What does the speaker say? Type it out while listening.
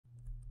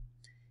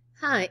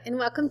Hi, and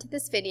welcome to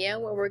this video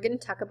where we're going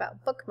to talk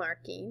about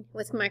bookmarking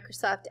with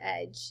Microsoft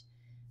Edge.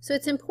 So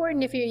it's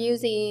important if you're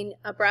using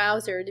a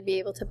browser to be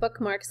able to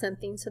bookmark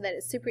something so that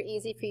it's super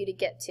easy for you to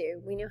get to.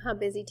 We know how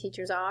busy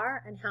teachers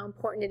are and how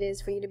important it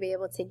is for you to be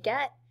able to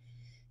get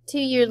to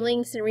your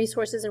links and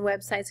resources and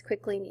websites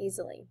quickly and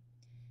easily.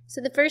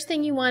 So the first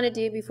thing you want to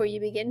do before you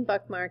begin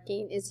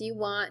bookmarking is you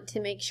want to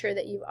make sure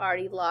that you've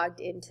already logged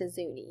into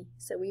Zuni.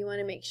 So we want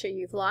to make sure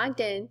you've logged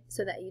in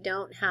so that you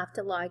don't have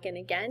to log in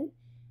again.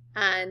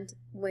 And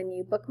when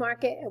you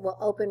bookmark it, it will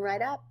open right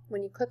up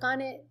when you click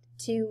on it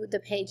to the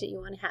page that you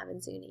want to have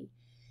in Zuni.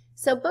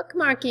 So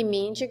bookmarking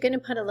means you're going to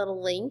put a little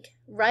link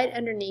right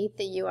underneath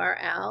the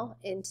URL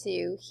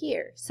into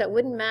here. So it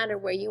wouldn't matter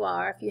where you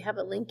are. If you have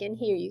a link in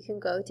here, you can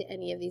go to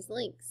any of these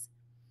links.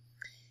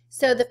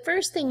 So the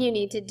first thing you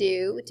need to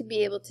do to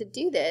be able to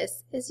do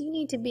this is you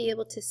need to be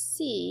able to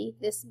see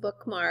this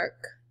bookmark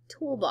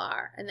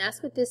toolbar, and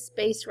that's what this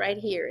space right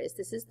here is.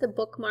 This is the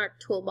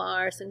bookmark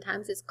toolbar.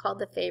 Sometimes it's called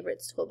the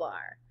favorites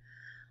toolbar.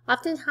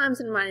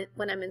 Oftentimes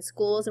when I'm in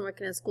schools and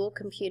working on school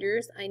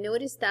computers, I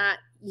notice that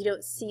you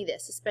don't see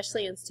this,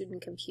 especially on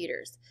student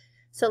computers.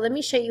 So let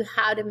me show you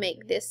how to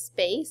make this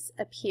space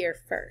appear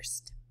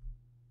first.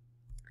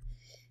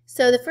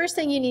 So the first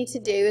thing you need to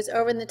do is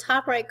over in the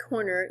top right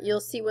corner, you'll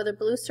see where the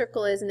blue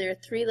circle is and there are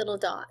three little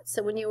dots.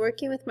 So when you're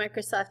working with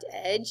Microsoft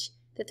Edge,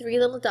 the three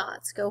little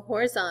dots go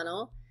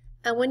horizontal.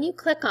 And when you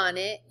click on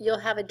it, you'll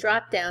have a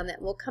drop down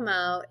that will come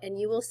out and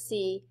you will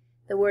see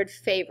the word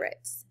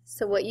favorites.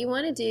 So what you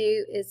want to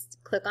do is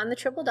click on the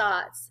triple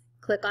dots,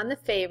 click on the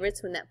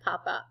favorites when that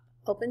pop-up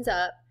opens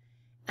up,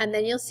 and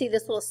then you'll see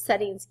this little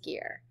settings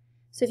gear.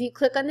 So if you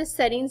click on the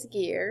settings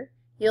gear,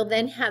 you'll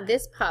then have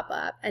this pop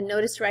up, and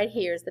notice right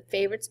here is the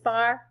favorites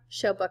bar,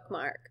 show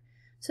bookmark.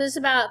 So there's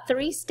about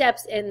 3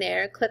 steps in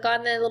there. Click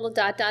on the little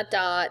dot, dot,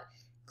 dot.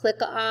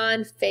 Click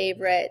on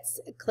favorites,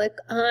 click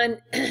on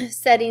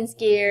settings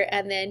gear,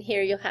 and then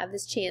here you'll have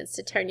this chance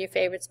to turn your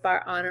favorites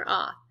bar on or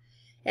off.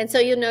 And so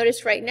you'll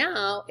notice right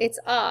now it's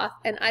off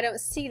and I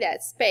don't see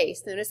that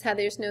space. Notice how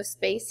there's no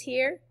space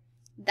here?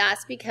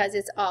 That's because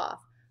it's off.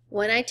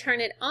 When I turn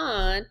it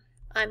on,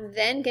 I'm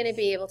then going to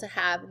be able to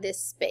have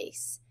this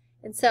space.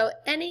 And so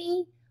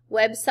any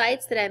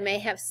websites that I may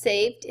have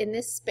saved in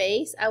this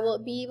space, I will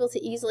be able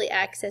to easily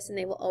access and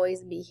they will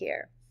always be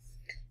here.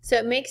 So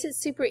it makes it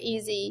super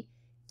easy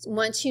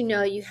once you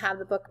know you have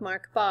the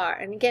bookmark bar.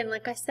 And again,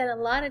 like I said, a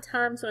lot of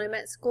times when I'm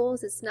at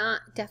schools, it's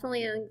not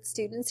definitely on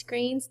student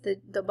screens,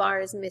 the bar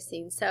is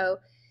missing. So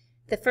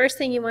the first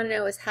thing you want to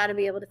know is how to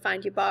be able to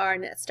find your bar,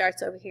 and that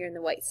starts over here on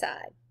the white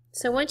side.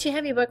 So once you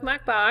have your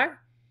bookmark bar,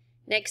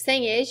 next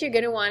thing is you're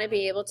going to want to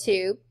be able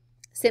to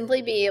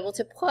simply be able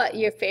to put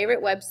your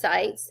favorite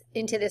websites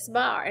into this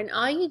bar. And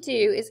all you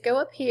do is go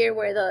up here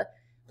where the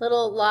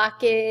little lock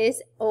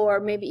is, or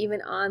maybe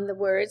even on the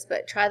words,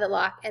 but try the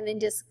lock and then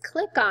just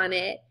click on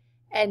it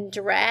and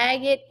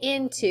drag it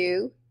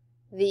into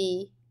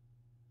the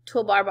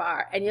toolbar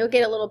bar, and you'll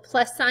get a little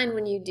plus sign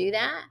when you do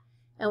that.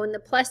 And when the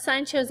plus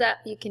sign shows up,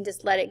 you can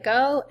just let it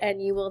go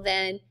and you will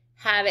then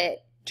have it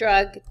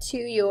drug to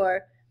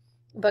your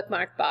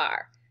bookmark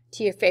bar,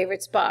 to your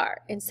favorites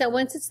bar. And so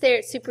once it's there,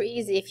 it's super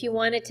easy. If you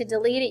wanted to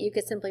delete it, you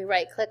could simply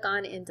right click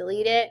on it and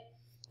delete it.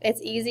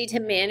 It's easy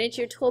to manage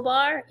your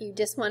toolbar. You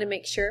just want to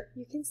make sure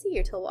you can see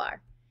your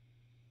toolbar.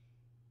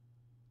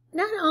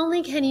 Not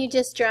only can you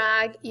just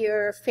drag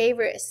your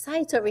favorite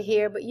sites over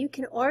here, but you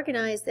can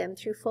organize them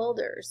through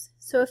folders.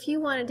 So if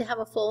you wanted to have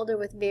a folder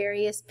with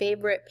various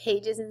favorite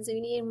pages in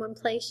Zuni in one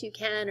place, you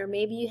can. Or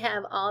maybe you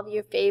have all of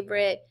your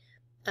favorite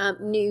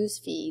news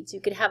feeds.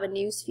 You could have a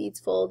news feeds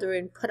folder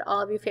and put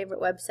all of your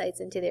favorite websites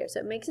into there.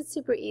 So it makes it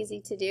super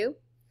easy to do.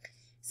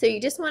 So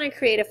you just want to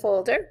create a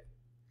folder.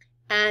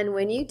 And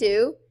when you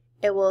do,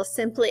 it will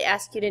simply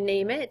ask you to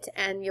name it,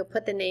 and you'll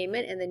put the name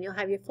in, and then you'll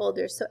have your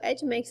folders. So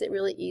Edge makes it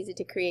really easy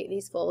to create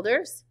these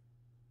folders.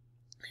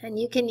 And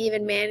you can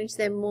even manage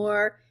them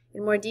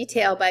in more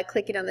detail by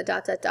clicking on the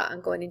dot, dot, dot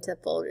and going into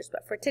the folders.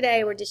 But for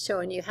today, we're just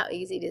showing you how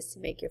easy it is to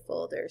make your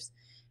folders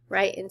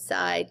right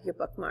inside your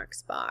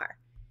bookmarks bar.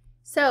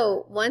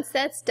 So once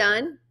that's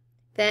done,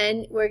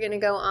 then we're going to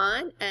go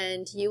on,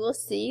 and you will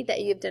see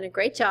that you've done a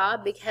great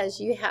job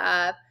because you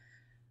have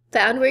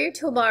found where your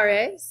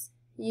toolbar is.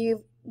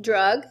 You've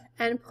drug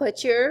and put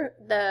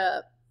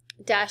the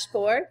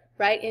dashboard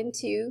right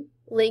into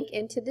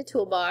the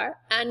toolbar,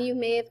 and you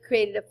may have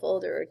created a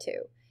folder or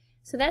two.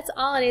 So that's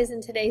all it is in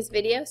today's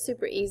video.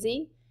 Super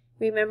easy.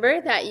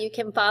 Remember that you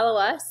can follow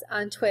us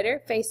on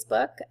Twitter,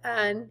 Facebook,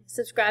 and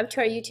subscribe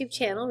to our YouTube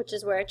channel, which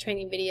is where our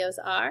training videos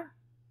are.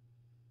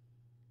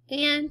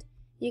 And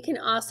you can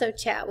also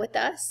chat with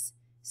us.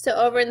 So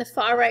over in the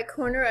far right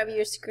corner of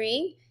your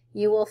screen,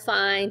 you will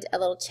find a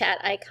little chat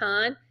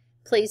icon.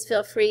 Please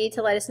feel free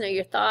to let us know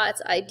your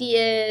thoughts,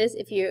 ideas,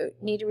 if you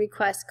need to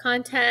request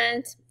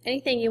content,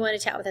 anything you want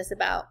to chat with us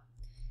about.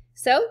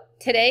 So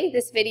today,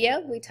 this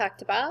video, we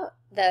talked about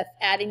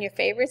adding your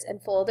favorites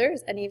and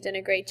folders, and you've done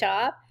a great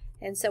job.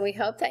 And so we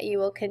hope that you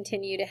will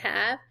continue to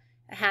have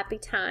a happy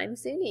time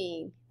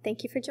Zuning.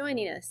 Thank you for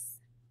joining us.